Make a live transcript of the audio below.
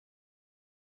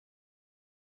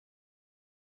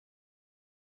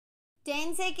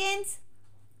10 seconds,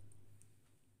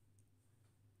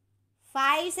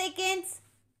 5 seconds.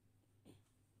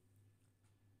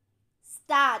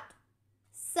 Start.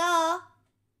 Sir,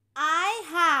 I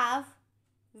have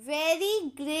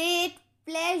very great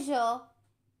pleasure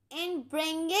in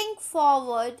bringing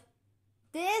forward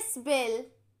this bill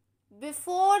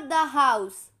before the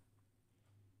House.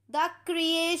 The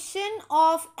creation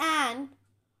of an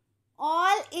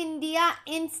All India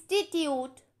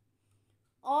Institute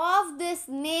of this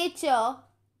nature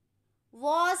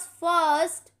was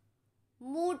first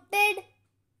mooted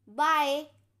by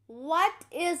what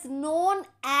is known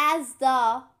as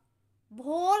the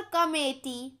Bhor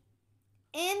Committee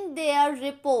in their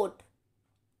report.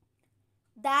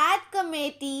 That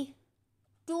committee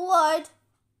toured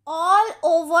all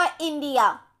over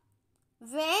India,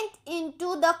 went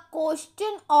into the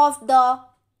question of the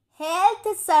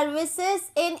health services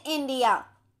in India,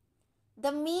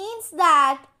 the means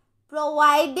that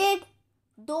provided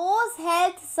those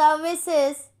health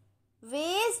services,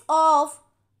 ways of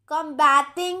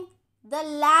combating the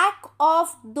lack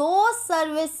of those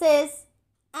services,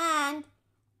 and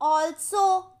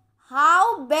also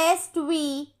how best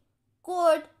we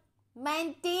could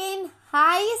maintain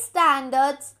high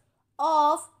standards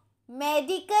of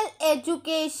medical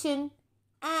education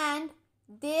and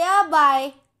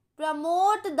thereby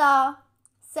promote the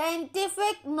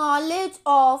scientific knowledge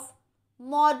of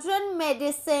modern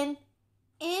medicine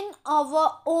in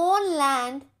our own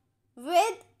land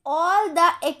with all the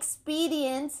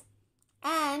experience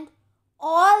and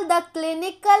all the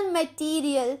clinical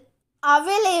material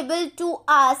available to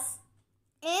us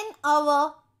in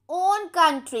our own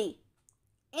country.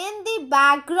 In the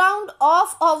background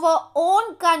of our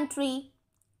own country,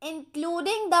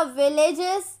 including the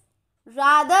villages,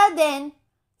 rather than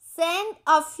send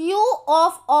a few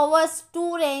of our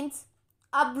students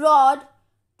abroad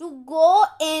to go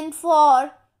in for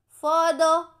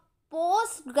further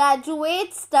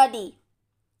postgraduate study.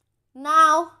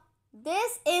 Now,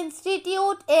 this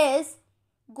institute is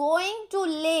going to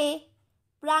lay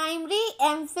primary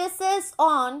emphasis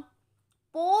on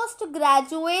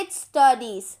postgraduate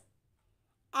studies.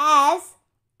 As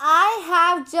I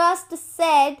have just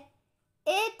said,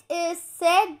 it is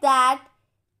said that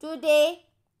today,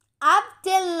 up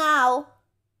till now,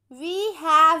 we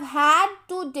have had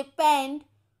to depend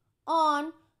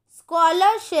on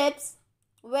scholarships,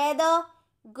 whether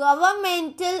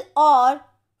governmental or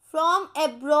from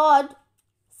abroad,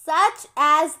 such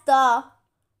as the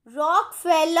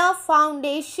Rockefeller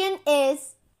Foundation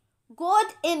is good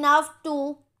enough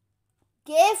to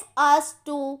give us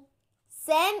to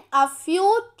send a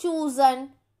few chosen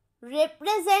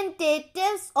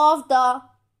representatives of the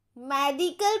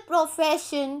medical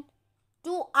profession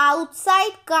to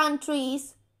outside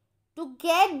countries to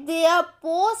get their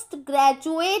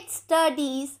postgraduate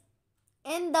studies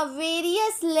in the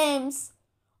various limbs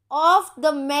of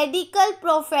the medical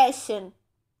profession.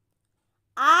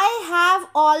 I have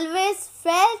always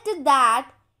felt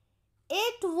that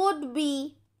it would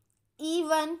be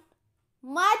even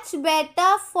much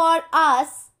better for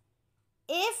us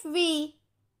if we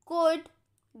could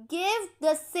give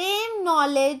the same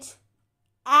knowledge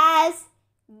as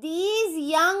these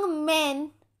young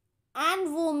men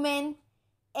and women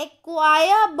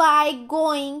acquire by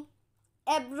going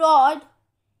abroad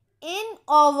in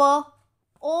our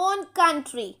own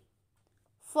country.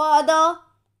 Further,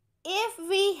 if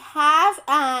we have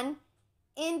an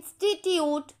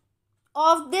institute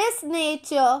of this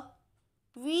nature,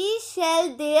 we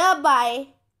shall thereby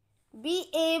be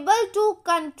able to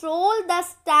control the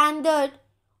standard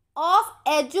of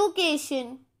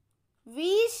education.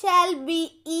 We shall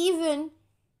be even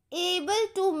able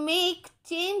to make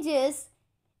changes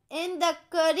in the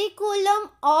curriculum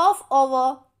of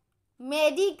our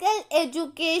medical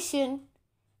education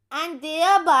and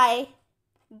thereby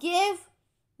give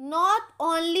not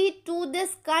only to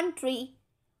this country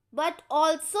but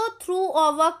also through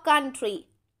our country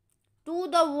to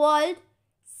the world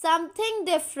something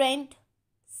different,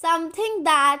 something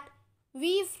that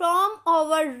we from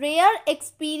our rare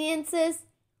experiences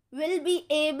will be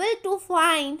able to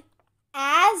find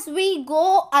as we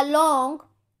go along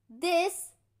this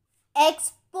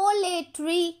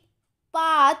exploratory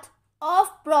path of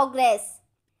progress.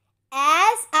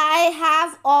 As I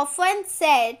have often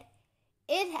said,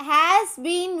 it has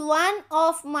been one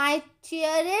of my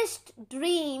cherished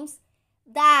dreams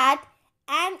that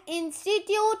an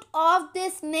institute of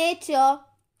this nature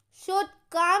should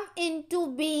come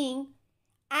into being,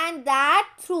 and that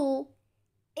through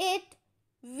it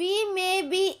we may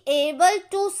be able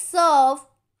to serve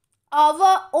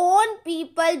our own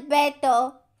people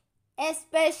better,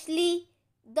 especially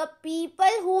the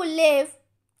people who live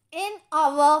in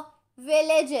our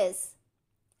villages.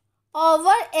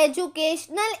 Our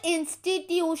educational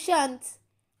institutions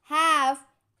have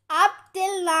up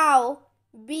till now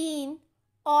been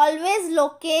always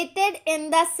located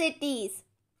in the cities.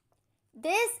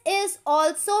 This is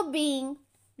also being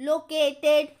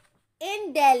located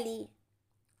in Delhi.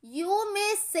 You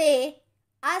may say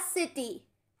a city,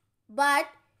 but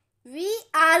we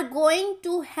are going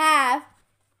to have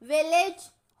village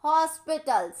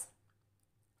hospitals.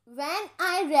 When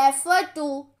I refer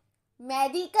to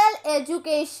medical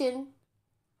education,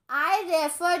 I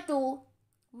refer to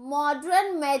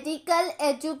modern medical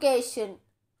education.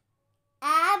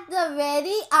 At the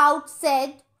very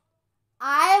outset,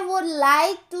 I would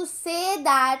like to say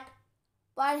that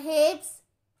perhaps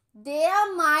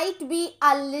there might be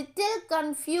a little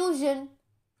confusion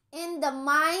in the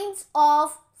minds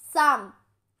of some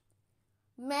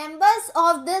members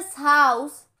of this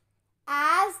house,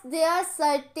 as there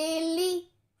certainly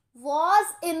was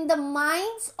in the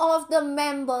minds of the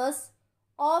members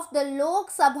of the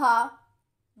Lok Sabha,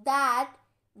 that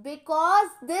because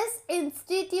this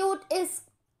institute is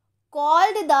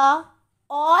called the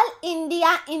All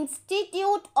India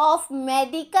Institute of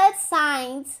Medical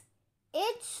Science,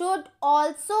 it should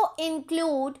also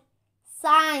include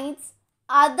science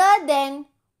other than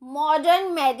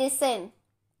modern medicine.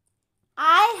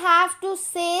 I have to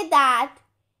say that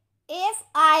if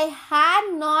I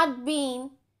had not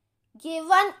been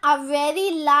given a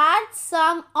very large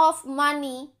sum of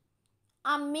money,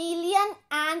 £1.25 million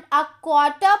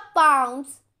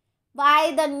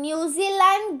by the New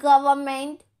Zealand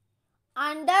government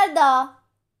under the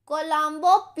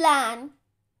Colombo Plan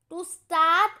to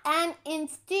start an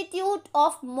institute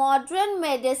of modern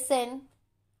medicine,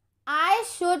 I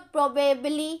should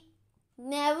probably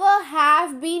never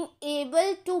have been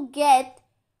able to get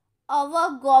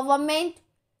our government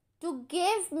to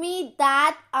give me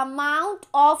that amount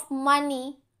of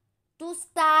money to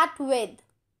start with.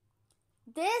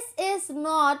 This is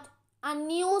not a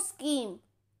new scheme.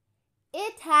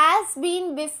 It has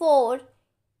been before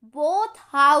both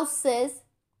houses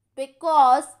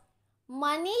because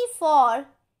money for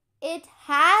it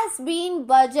has been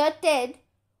budgeted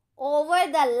over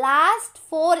the last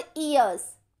 4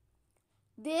 years.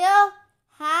 There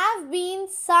have been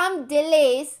some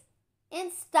delays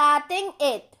in starting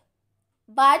it,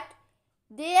 but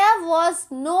there was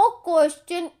no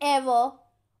question ever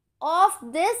of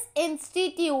this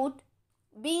institute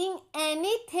being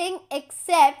anything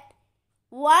except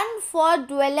one for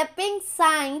developing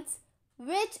science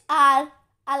which are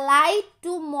allied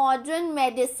to modern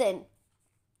medicine.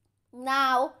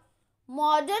 Now,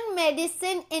 modern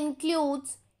medicine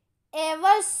includes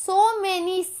ever so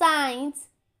many science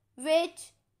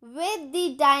which, with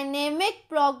the dynamic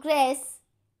progress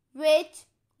which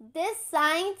this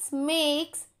science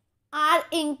makes, are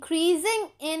increasing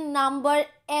in number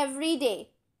every day.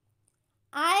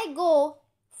 I go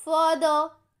further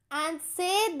and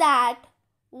say that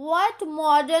what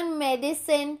modern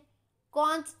medicine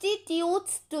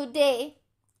constitutes today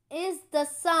is the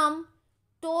sum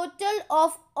total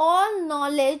of all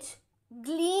knowledge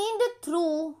gleaned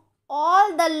through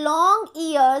all the long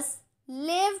years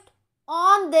lived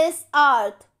on this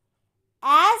earth,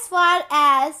 as far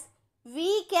as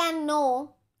we can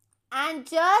know, and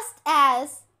just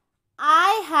as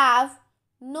I have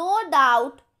no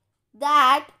doubt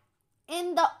that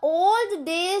in the old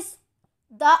days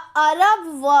the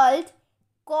Arab world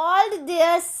called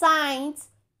their science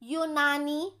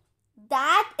Unani,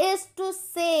 that is to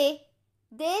say,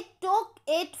 they took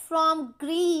it from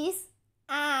Greece,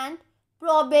 and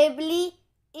probably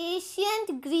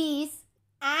ancient Greece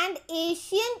and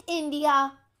ancient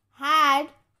India had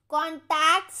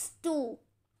contacts too.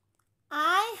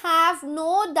 I have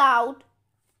no doubt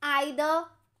either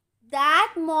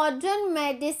that modern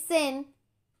medicine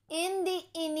in the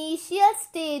initial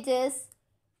stages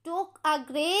took a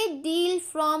great deal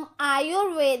from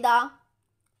Ayurveda,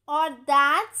 or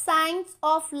that science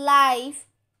of life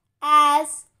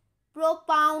as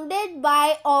propounded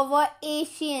by our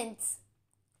ancients.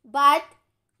 But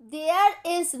there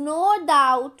is no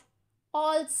doubt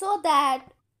also that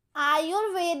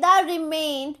Ayurveda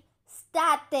remained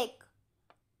static.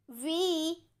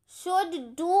 We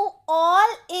should do all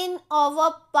in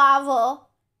our power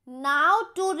now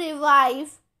to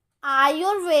revive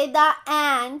Ayurveda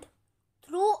and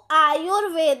through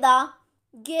Ayurveda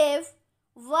give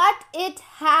what it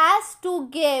has to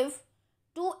give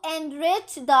to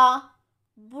enrich the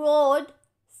broad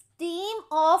stream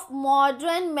of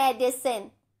modern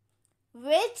medicine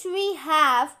which we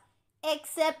have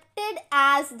accepted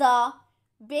as the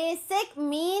basic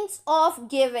means of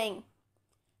giving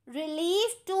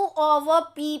relief to our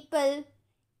people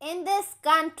in this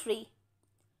country.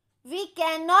 We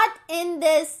cannot in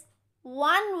this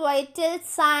one vital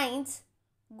science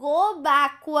go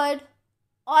backward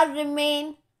or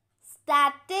remain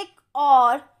static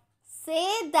or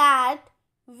say that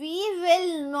we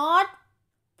will not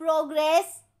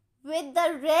progress with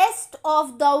the rest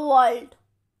of the world.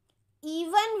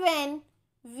 Even when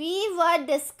we were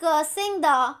discussing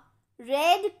the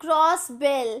Red Cross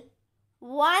bill,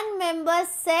 one member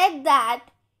said that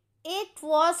it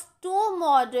was too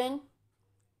modern,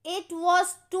 it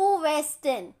was too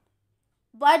Western.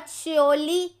 But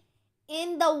surely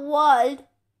in the world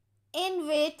in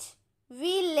which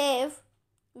we live,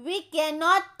 we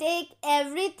cannot take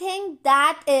everything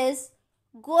that is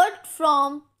good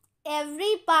from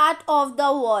every part of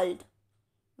the world.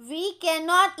 We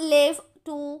cannot live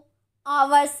to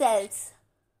ourselves.